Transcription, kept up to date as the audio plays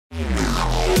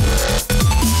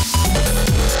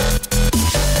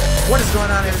What is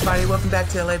going on, everybody? Welcome back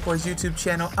to the Layupboyz YouTube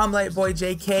channel. I'm Layupboy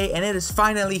JK, and it is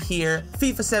finally here.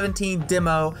 FIFA 17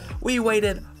 demo. We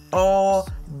waited all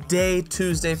day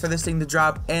Tuesday for this thing to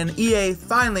drop, and EA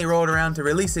finally rolled around to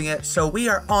releasing it, so we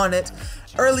are on it.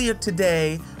 Earlier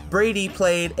today, Brady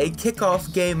played a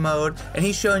kickoff game mode, and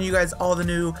he's showing you guys all the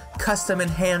new custom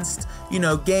enhanced,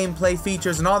 gameplay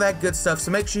features and all that good stuff.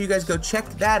 So make sure you guys go check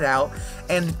that out.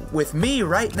 And with me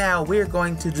right now, we're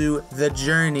going to do the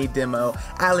Journey demo.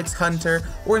 Alex Hunter,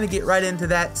 we're going to get right into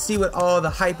that, see what all the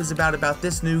hype is about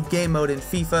this new game mode in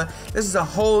FIFA. This is a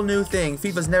whole new thing.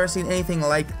 FIFA's never seen anything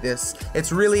like this.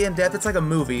 It's really in depth. It's like a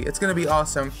movie. It's going to be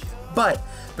awesome. But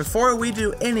before we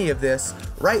do any of this,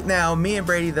 right now, me and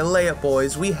Brady, the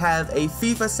Layupboyz, we have a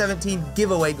FIFA 17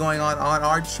 giveaway going on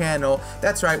our channel.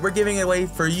 That's right, we're giving it away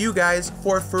for you guys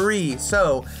for free.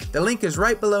 So the link is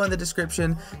right below in the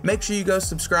description. Make sure you go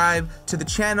subscribe to the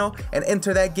channel and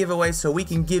enter that giveaway so we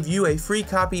can give you a free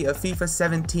copy of FIFA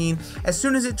 17 as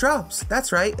soon as it drops.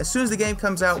 That's right, as soon as the game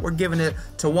comes out, we're giving it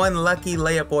to one lucky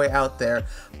Layupboy out there.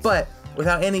 But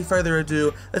without any further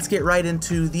ado, let's get right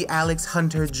into the Alex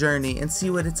Hunter journey and see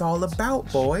what it's all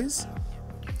about, boys.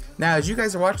 Now, as you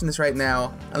guys are watching this right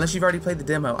now, unless you've already played the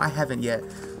demo, I haven't yet.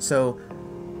 So,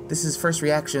 this is first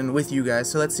reaction with you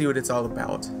guys, so let's see what it's all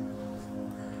about.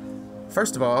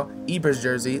 First of all, Eber's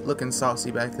jersey, looking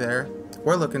saucy back there.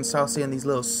 We're looking saucy in these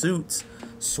little suits,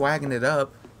 swagging it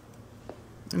up.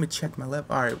 Let me check my lip.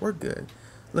 Alright, we're good.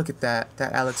 Look at that.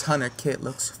 That Alex Hunter kit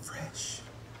looks fresh.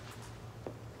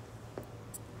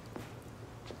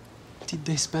 Did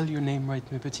they spell your name right,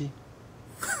 my petit?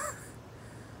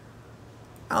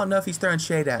 I don't know if he's throwing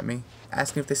shade at me,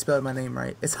 asking if they spelled my name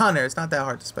right. It's Hunter. It's not that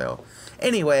hard to spell.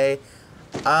 Anyway,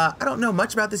 I don't know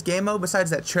much about this game mode besides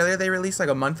that trailer they released like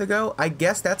a month ago. I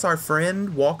guess that's our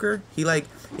friend Walker. He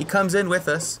comes in with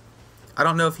us. I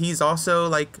don't know if he's also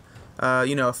like,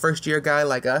 a first-year guy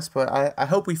like us, but I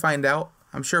hope we find out.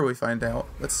 I'm sure we find out.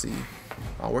 Let's see.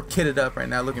 Oh, we're kitted up right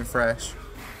now, looking fresh.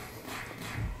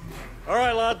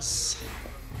 Alright, lads.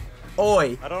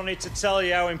 Oi. I don't need to tell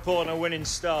you how important a winning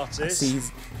start is. See,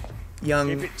 he's young.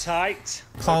 Keep it tight,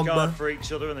 Pogba. work hard for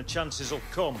each other, and the chances will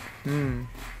come.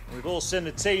 We've all seen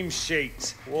the team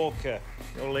sheet. Walker,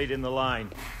 you're leading the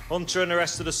line. Hunter and the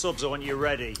rest of the subs, I want you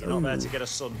ready. You're not there to get a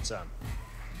suntan.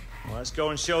 Well, let's go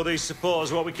and show these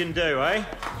supporters what we can do, eh?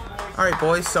 Alright,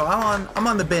 boys, so I'm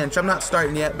on the bench. I'm not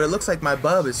starting yet, but it looks like my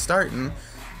bub is starting.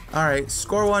 Alright,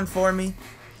 score one for me.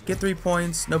 Get 3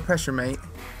 points. No pressure, mate.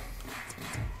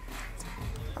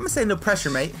 I'm gonna say no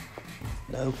pressure, mate.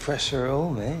 No pressure at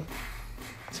all, mate.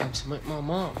 Time to make my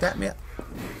mark. Dap me up.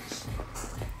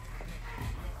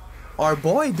 Our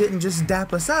boy didn't just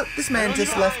dap us up. This man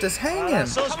just left us hanging.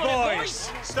 That's us,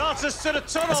 boys. Start us to the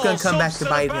tunnel. That's gonna come back to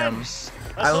bite him.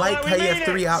 I like how you have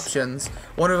 3 options.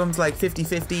 One of them's like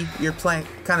 50-50. You're playing,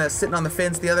 kind of sitting on the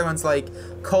fence. The other one's like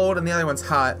cold, and the other one's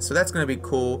hot. So that's gonna be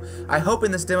cool. I hope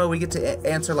in this demo we get to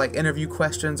answer like interview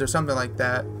questions or something like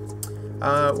that.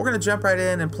 We're gonna jump right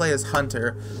in and play as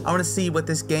Hunter. I want to see what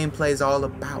this gameplay is all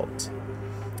about.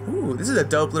 Ooh, this is a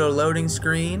dope little loading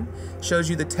screen. Shows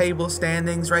you the table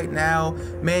standings right now.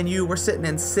 Man U, we're sitting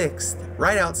in 6th,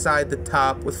 right outside the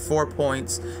top with 4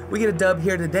 points. We get a dub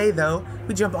here today, though.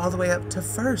 We jump all the way up to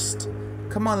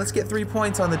 1st. Come on, let's get 3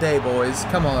 points on the day, boys.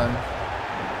 Come on.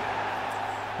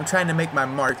 I'm trying to make my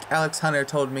mark. Alex Hunter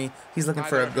told me he's looking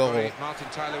for a goal. Martin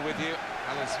Tyler with you.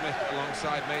 Alan Smith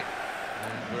alongside me.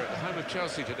 And we're at the home of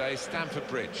Chelsea today, Stamford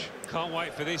Bridge. Can't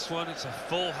wait for this one. It's a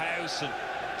full house and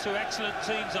 2 excellent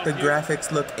teams on The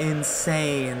graphics look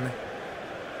insane.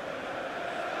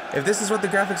 If this is what the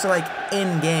graphics are like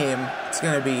in-game, it's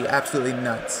going to be absolutely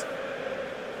nuts.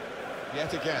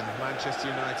 Yet again, Manchester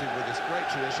United with this great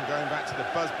tradition going back to the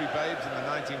Busby Babes in the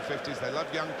 1950s. They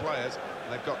love young players,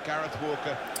 and they've got Gareth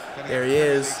Walker getting there he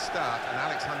is. Start, and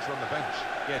Alex Hunter on the bench.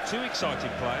 Yeah, 2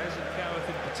 exciting players, and Gareth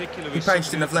in particular. He probably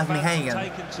shouldn't have left me hanging.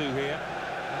 Taken to here,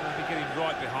 and I'll be getting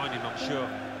right behind him, I'm sure.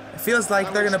 It feels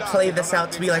like they're going to play this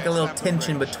out to be like a little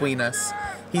tension between us.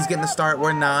 He's getting the start,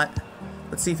 we're not.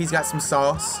 Let's see if he's got some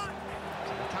sauce.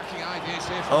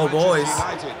 Oh, boys.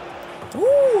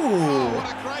 Ooh.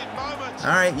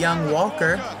 Alright, young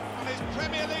Walker.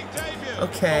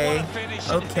 Okay.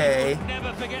 Okay.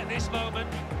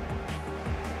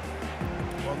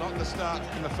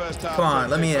 Come on,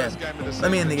 let me in.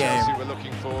 Let me in the game.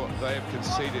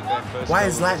 Why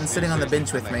is Latin sitting on the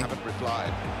bench with me?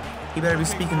 He better be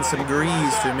speaking some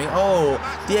Greece to me. Oh,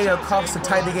 Diego Costa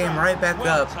tied the game right back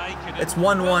up. It's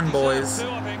 1-1, boys.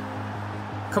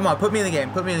 Come on, put me in the game.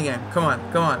 Put me in the game. Come on,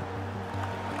 come on.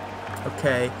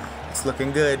 Okay, it's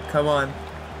looking good. Come on.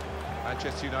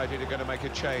 Manchester United are going to make a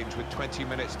change with 20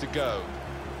 minutes to go.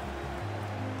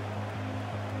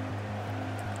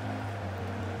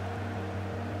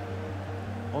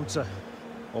 Hunter,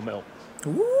 warm it up.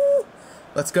 Woo!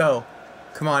 Let's go.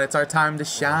 Come on, it's our time to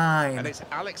shine. And it's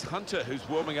Alex Hunter who's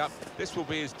warming up. This will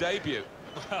be his debut.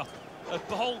 Well, a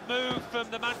bold move from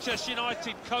the Manchester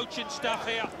United coaching staff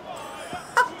here.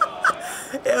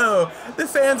 Yo, the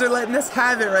fans are letting us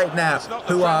have it right now.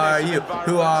 Who are you?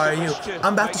 Who are you?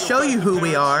 I'm about to show you who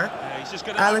we are. Yeah, he's just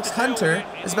gonna Alex have to deal Hunter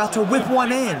with it. is about to whip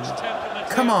one in.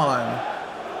 Come on.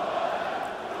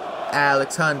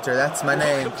 Alex Hunter, that's my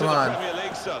name. Come on. Premier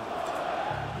League, son.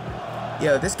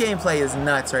 Yo, this gameplay is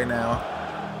nuts right now.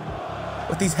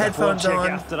 With these headphones Check it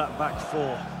on. after that back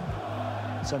four.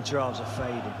 Centre halves are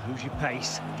fading. Use your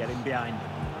pace. Get in behind him.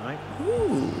 All right.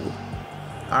 Ooh.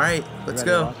 All right, let's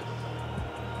Ready, go.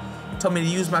 lad? Told me to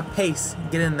use my pace.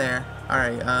 Get in there. All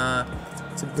right.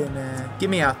 It's been. Get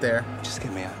me out there. Just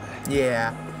get me out there.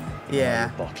 Yeah. Yeah.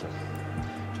 Bottle.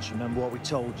 Just remember what we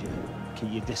told you.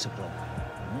 Keep your discipline.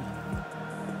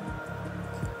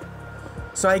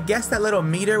 So I guess that little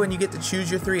meter when you get to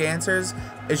choose your 3 answers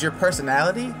is your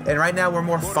personality. And right now we're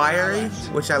more fiery,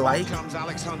 which I like. Here comes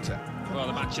Alex Hunter. Well,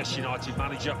 the Manchester United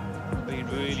manager being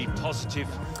really positive.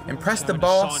 Impress the showing a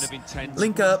boss, sign of intent.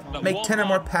 link up, Look, make 10 or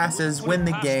more 1-1, passes, win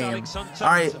the past game. Alex Hunter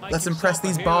All right, to make let's impress himself a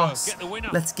these hero. boss. Get the winner.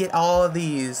 Let's get all of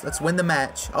these. Let's win the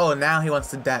match. Oh, now he wants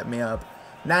to dap me up.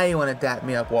 Now you want to dap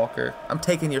me up, Walker. I'm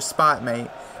taking your spot, mate.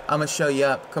 I'm going to show you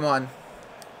up. Come on.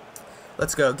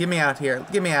 Let's go. Get me out here.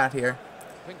 Get me out here.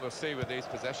 I think we'll see with these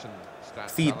possession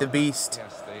stats. Feed the Alan. beast.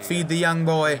 Yes, Feed the young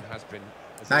boy. game has been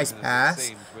as Nice even as it pass.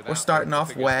 seems We're without starting the off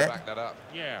figures to wet. back that up.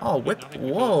 Yeah, Oh, I whip. think we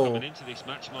thought Whoa. coming into this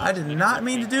match, I did Martin, not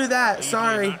mean to do that. evenly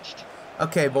Sorry. matched.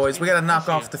 Okay, boys, we gotta knock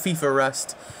off the FIFA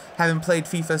rust. Haven't played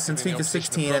FIFA since FIFA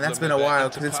 16, and that's been a while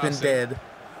because it's been dead.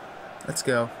 Let's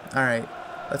go. All right,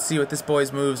 let's see what this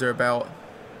boy's moves are about.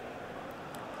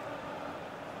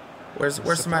 Where's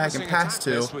somebody I can pass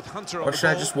to, or should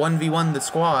I just 1v1 the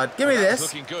squad? Give me this.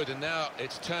 Looking good, and now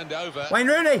it's turned over. Wayne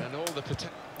Rooney. And all the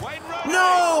Wayne Rooney!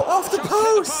 No, off the Shots hit the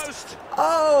post.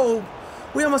 Oh,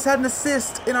 we almost had an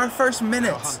assist in our first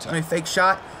minutes. Hunter. I mean, fake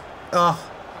shot. Oh.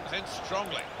 Comes in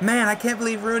strongly. Man, I can't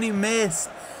believe Rooney missed.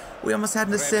 We almost had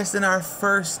an assist in our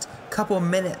first couple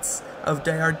minutes of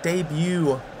our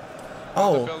debut.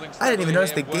 Oh, I didn't even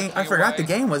notice the game. I forgot the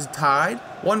game was tied.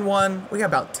 1-1. We got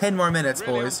about 10 more minutes,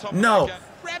 boys. No.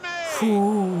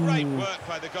 Ooh. Great work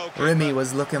by the goalkeeper. Remy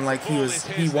was looking like Ball is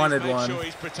he his, wanted made one. sure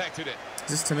he's protected it. Is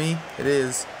this to me? It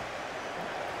is.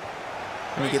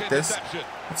 Let me Great get this. interception.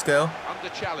 Let's go. Under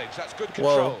challenge. That's good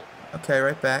control. Whoa. Okay,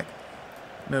 right back.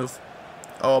 Move.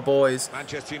 Oh, boys.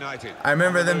 Manchester United. I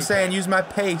remember on the them move saying here. use my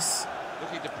pace.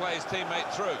 Looking to play his teammate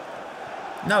through.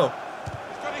 No.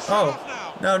 He's got his shot off now.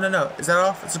 Oh. No. Is that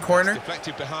off? It's a corner?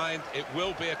 Deflected behind. It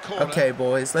will be a corner. Okay,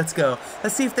 boys, let's go.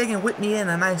 Let's see if they can whip me in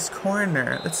a nice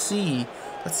corner. Let's see.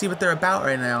 Let's see what they're about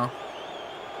right now.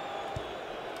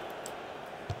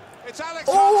 It's Alex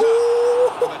Oh!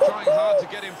 Hunter. They're trying hard to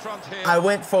get in front here. I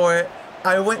went for it.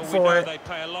 I went Well, we for know it. they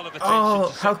pay a lot of attention Oh,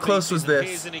 to how set close was pieces, and this?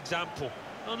 Here's an example.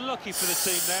 Unlucky for the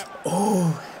team there.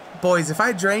 Oh, boys, if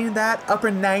I drained that upper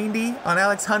 90 on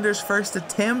Alex Hunter's first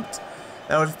attempt,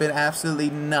 that would have been absolutely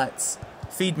nuts.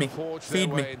 Feed me. Forge Feed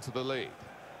their me. way into the lead.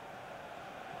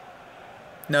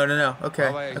 No. Okay.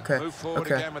 Well, they Okay. move forward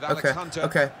Okay. again with Alex Okay. Hunter.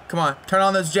 Okay. Come on. Turn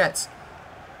on those jets.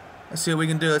 Let's see what we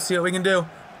can do. Let's see what we can do.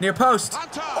 Near post.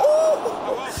 Hunter!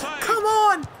 Oh! Well saved. Come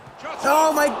on! Shots Oh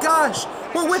off. my gosh!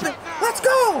 We're whipping. Let's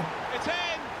go! It's in.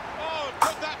 Oh,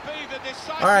 could that be the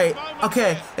decisive All right. moment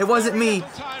Okay. here? It wasn't Very me, little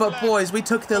time but left. boys, we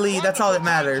took the lead. That's all that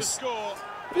matters. Score.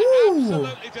 Woo!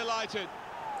 Absolutely delighted.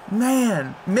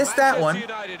 Man, missed that one.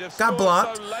 Manchester United have Got scored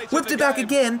blocked. so late in Whipped the it back game.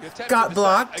 again. You're tempted Got to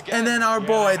blocked. start again. And then our Yeah,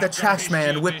 boy, the how trash can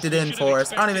man, you whipped it miss? in You for should us.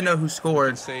 have I don't even know who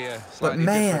scored. See a But slightly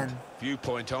man. different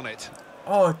viewpoint on it.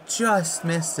 Oh, just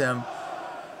missed him.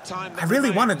 Time I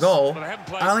really want a goal. Well, they haven't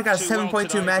played I only got a too well 7.2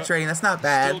 today, match but rating. That's not still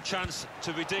bad. chance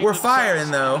to redeem We're themselves firing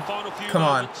in though. the final few Come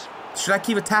on. moments. Should I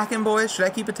keep attacking, boys? Should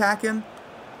I keep attacking?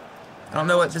 I don't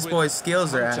know what this boy's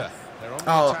skills are Hunter. at. They're on the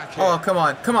Oh, attack here. oh, come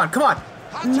on.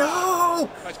 Hunter! No!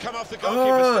 It's come off the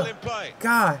goalkeeper, still in play.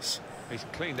 Gosh. He's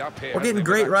cleaned up here. We're getting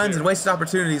great runs and wasted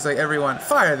opportunities like everyone.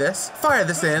 Fire this. Fire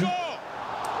this in. Great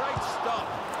stop.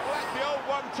 Well,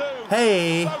 that's the old 1-2.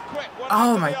 Hey. So quick, one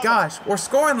Oh after my the other. gosh. We're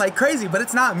scoring like crazy, but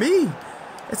it's not me.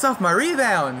 It's off my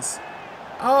rebounds.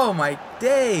 Oh my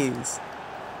days.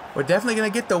 We're definitely going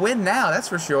to get the win now, that's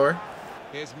for sure.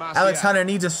 Here's Martial. Alex Hunter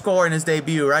needs a score in his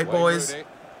debut, right, Wayne boys? Rooney.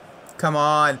 Come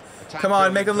on. Attack Come on,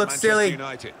 building make him for look Manchester silly.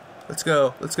 United. Let's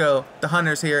go. Let's go. The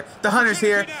Hunter's here. The Hunter's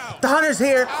here. The Hunter's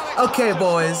here. Okay,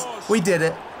 boys. We did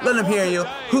it. Let him hear you.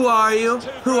 Who are you?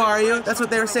 Who are you? That's what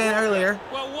they were saying earlier.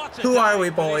 Well, what Who are we,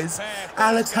 boys?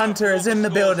 Alex Hunter is in the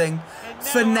building.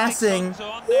 Finessing.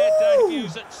 Woo!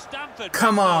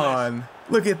 Come on.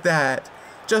 Look at that.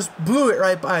 Just blew it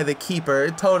right by the keeper.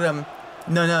 It told him,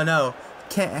 no, no, no.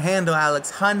 Can't handle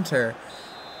Alex Hunter.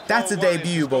 That's a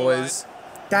debut, boys.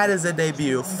 That is a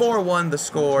debut. 4-1 the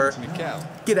score.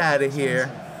 Get out of here.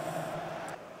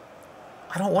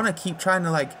 I don't want to keep trying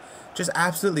to, like, just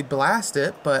absolutely blast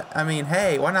it, but, I mean,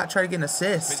 hey, why not try to get an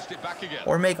assist?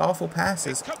 Or make awful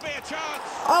passes.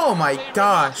 Oh my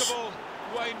gosh.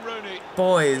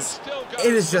 Boys,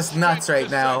 it is just nuts right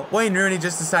now. Wayne Rooney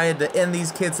just decided to end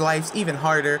these kids' lives even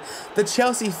harder. The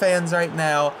Chelsea fans right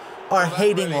now are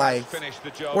hating life.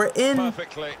 We're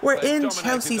in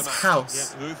Chelsea's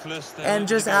house and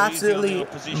just absolutely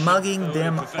mugging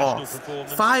them off.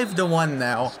 5-1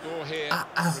 now.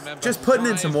 Just putting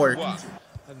in some work.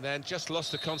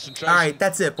 Alright,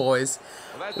 that's it, boys.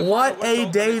 What a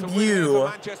debut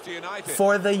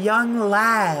for the young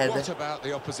lad.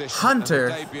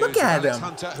 Hunter, look at him.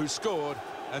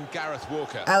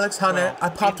 Alex Hunter, I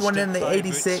popped one in the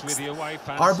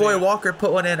 86th. Our boy Walker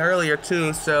put one in earlier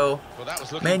too, so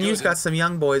Man U's got some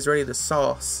young boys ready to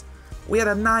sauce. We had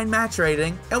a 9 match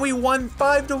rating and we won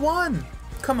 5-1.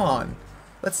 Come on.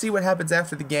 Let's see what happens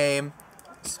after the game.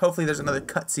 Hopefully there's another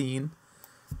cutscene.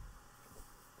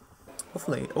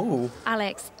 Hopefully. Ooh.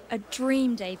 Alex, a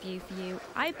dream debut for you.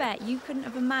 I bet you couldn't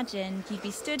have imagined you'd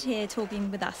be stood here talking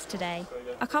with us today.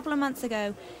 A couple of months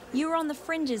ago, you were on the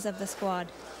fringes of the squad.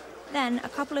 Then a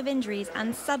couple of injuries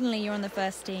and suddenly you're on the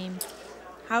first team.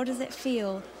 How does it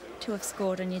feel to have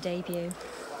scored on your debut?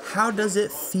 How does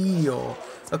it feel?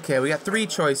 Okay, we got 3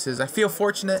 choices. I feel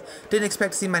fortunate. Didn't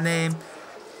expect to see my name.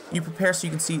 You prepare so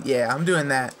you can see. Yeah, I'm doing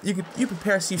that. You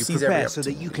prepare so you seize every opportunity. So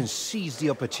that you can seize the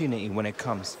opportunity when it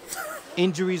comes.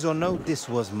 Injuries or no, this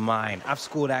was mine. I've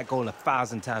scored that goal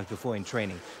 1,000 times before in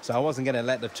training, so I wasn't going to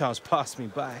let the chance pass me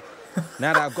by.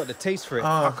 Now that I've got the taste for it,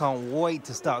 I can't wait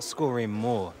to start scoring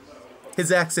more.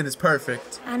 His accent is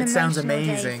perfect. An it sounds emotional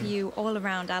amazing. Day for you all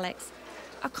around, Alex.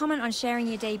 A comment on sharing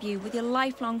your debut with your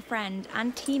lifelong friend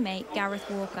and teammate,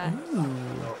 Gareth Walker. Ooh.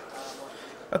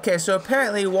 Okay, so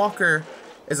apparently Walker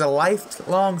is a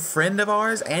lifelong friend of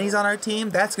ours, and he's on our team.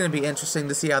 That's going to be interesting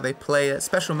to see how they play it.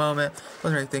 Special moment.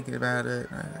 Wasn't really thinking about it.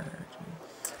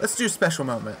 Let's do a special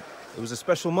moment. It was a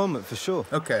special moment for sure.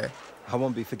 Okay. I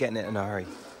won't be forgetting it in a hurry.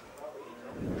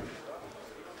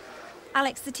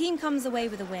 Alex, the team comes away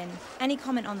with a win. Any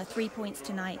comment on the 3 points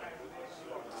tonight?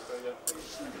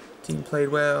 Team played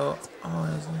well.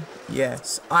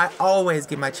 Yes, I always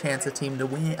give my chance a team to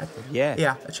win.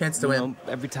 Yeah, a chance to win.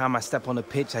 Every time I step on the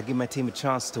pitch, I give my team a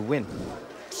chance to win.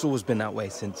 It's always been that way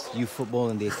since youth football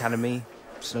and the academy.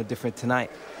 It's no different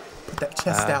tonight. Put that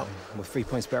chest out. We're 3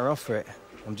 points better off for it.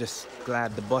 I'm just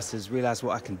glad the bosses realize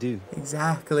what I can do.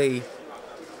 Exactly.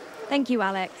 Thank you,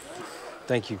 Alex.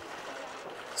 Thank you.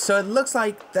 So it looks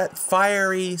like that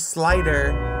fiery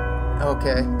slider.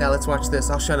 Okay, now let's watch this.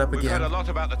 I'll shut up again. We've heard a lot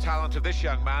about the talent of this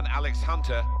young man, Alex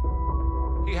Hunter.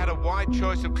 He had a wide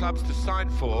choice of clubs to sign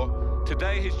for.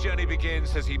 Today his journey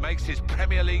begins as he makes his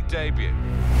Premier League debut.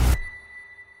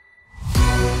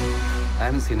 I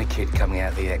haven't seen a kid coming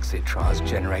out of the exit trials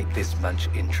generate this much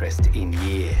interest in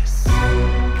years.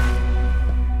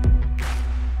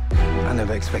 I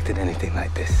never expected anything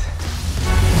like this.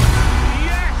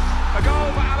 Yes! A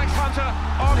goal for Alex Hunter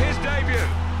on his debut.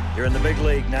 You're in the big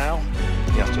league now.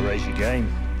 You have to raise your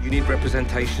game. You need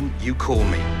representation, you call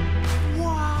me.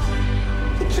 Wow!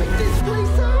 Check this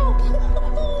place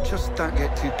out! Just don't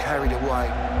get too carried away.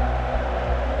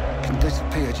 Can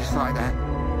disappear just like that.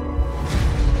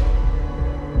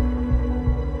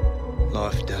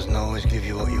 Life doesn't always give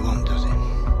you what you want, does it?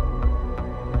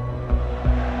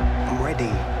 I'm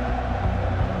ready.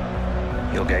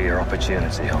 You'll get your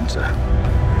opportunity, Hunter.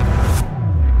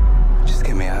 Just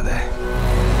get me out of there.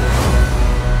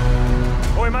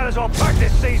 We might as well pack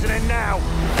this season in now.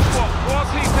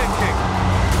 What's he thinking?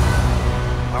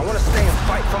 I want to stay and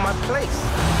fight for my place.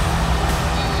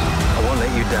 I won't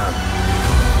let you down.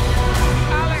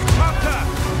 Alex Hunter,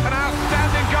 an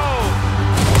outstanding goal.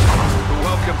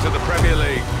 Welcome to the Premier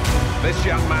League. This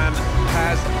young man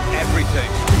has everything.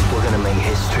 We're going to make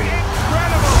history.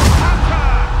 Incredible!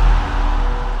 Hunter!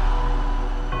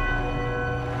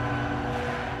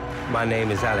 My name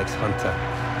is Alex Hunter.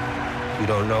 You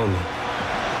don't know me.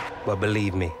 But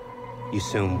believe me, you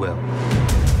soon will.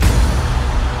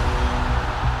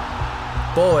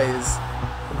 Boys,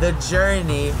 the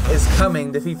journey is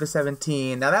coming to FIFA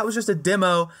 17. Now that was just a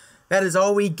demo. That is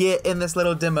all we get in this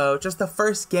little demo. Just the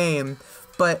first game.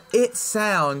 But it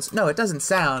sounds... No, it doesn't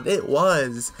sound. It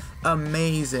was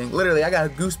amazing. Literally, I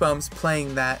got goosebumps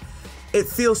playing that. it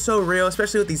feels so real,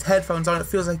 especially with these headphones on. It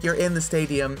feels like you're in the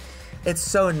stadium. It's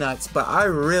so nuts, but I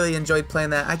really enjoyed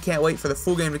playing that. I can't wait for the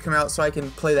full game to come out so I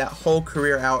can play that whole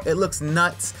career out. It looks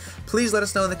nuts. Please let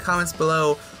us know in the comments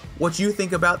below what you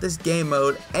think about this game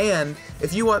mode, and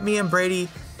if you want me and Brady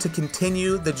to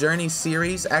continue the Journey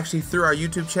series actually through our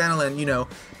YouTube channel and, you know,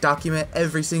 document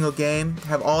every single game,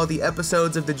 have all the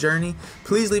episodes of the Journey,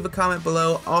 please leave a comment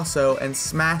below also and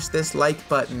smash this like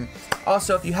button.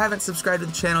 Also, if you haven't subscribed to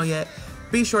the channel yet,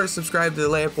 be sure to subscribe to the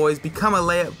Layupboyz, become a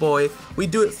Layup Boy. We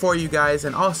do it for you guys,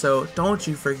 and also, don't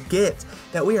you forget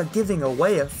that we are giving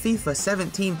away a FIFA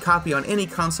 17 copy on any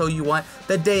console you want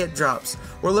the day it drops.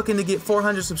 We're looking to get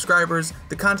 400 subscribers.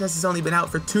 The contest has only been out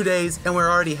for 2 days, and we're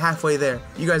already halfway there.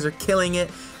 You guys are killing it,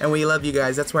 and we love you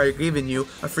guys. That's why we're giving you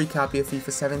a free copy of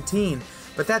FIFA 17.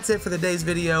 But that's it for today's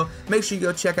video. Make sure you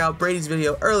go check out Brady's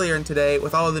video earlier in today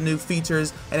with all of the new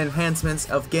features and enhancements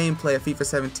of gameplay of FIFA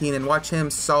 17 and watch him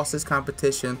sauce his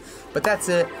competition. But that's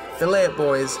it. The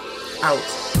Layupboyz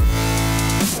out.